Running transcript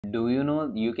Do you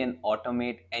know you can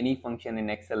automate any function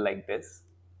in Excel like this?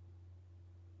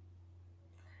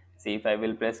 See, if I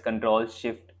will press Control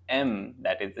Shift M,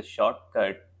 that is the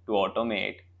shortcut to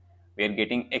automate, we are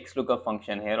getting XLOOKUP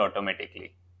function here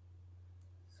automatically.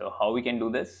 So how we can do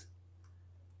this?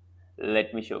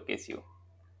 Let me showcase you.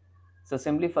 So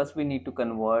simply first we need to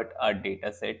convert our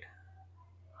data set.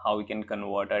 How we can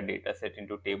convert our data set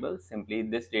into table? Simply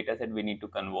this data set we need to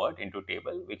convert into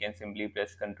table. We can simply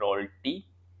press Control T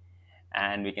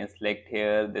and we can select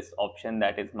here this option,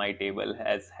 that is my table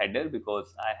as header,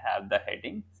 because I have the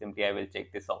heading. Simply I will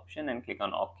check this option and click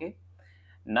on OK.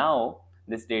 Now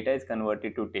this data is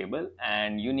converted to table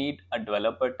and you need a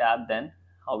developer tab. Then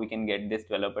how we can get this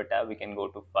developer tab? We can go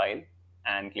to file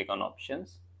and click on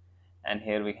options, and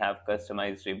here we have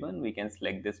customize ribbon. We can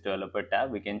select this developer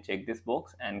tab, we can check this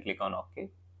box and click on OK.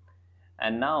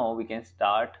 And now we can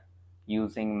start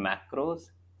using macros.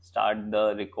 Start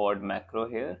the record macro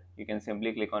here. You can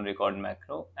simply click on record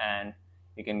macro and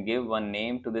you can give one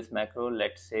name to this macro.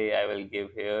 Let's say I will give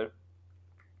here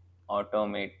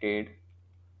automated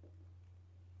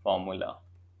formula.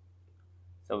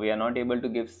 So we are not able to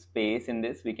give space in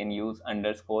this. We can use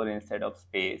underscore instead of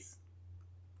space.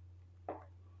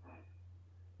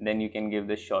 Then you can give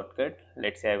the shortcut.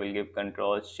 Let's say I will give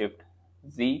Control Shift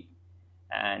Z,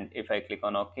 and if I click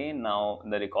on OK, now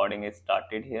the recording is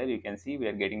started. Here you can see we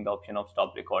are getting the option of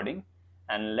stop recording,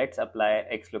 and let's apply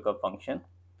XLOOKUP function.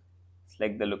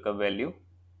 Select the lookup value,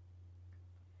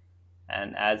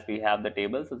 and as we have the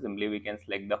table, so simply we can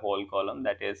select the whole column,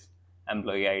 that is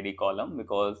employee ID column,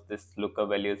 because this lookup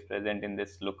value is present in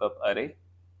this lookup array,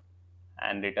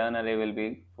 and return array will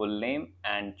be full name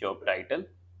and job title.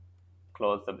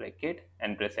 Close the bracket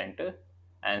and press enter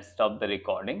and stop the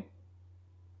recording.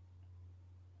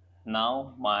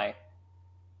 Now my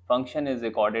function is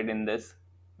recorded in this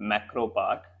macro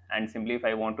part, and simply if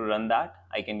I want to run that,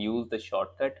 I can use the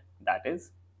shortcut, that is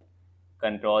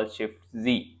Control Shift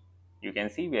Z. You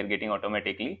can see we are getting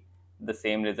automatically the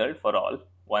same result for all.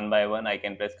 One by one I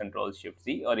can press Control Shift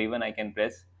Z, or even I can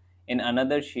press in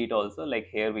another sheet also. Like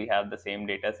here we have the same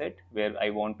data set where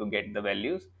I want to get the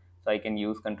values, so I can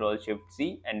use Control Shift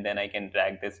Z and then I can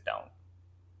drag this down.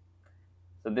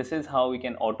 So this is how we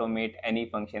can automate any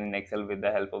function in Excel with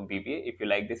the help of VBA. If you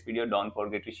like this video, don't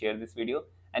forget to share this video.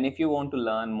 And if you want to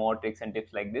learn more tricks and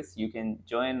tips like this, you can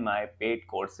join my paid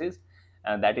courses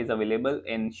that is available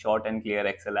in Short and Clear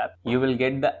Excel app. You will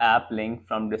get the app link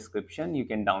from description. You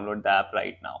can download the app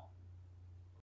right now.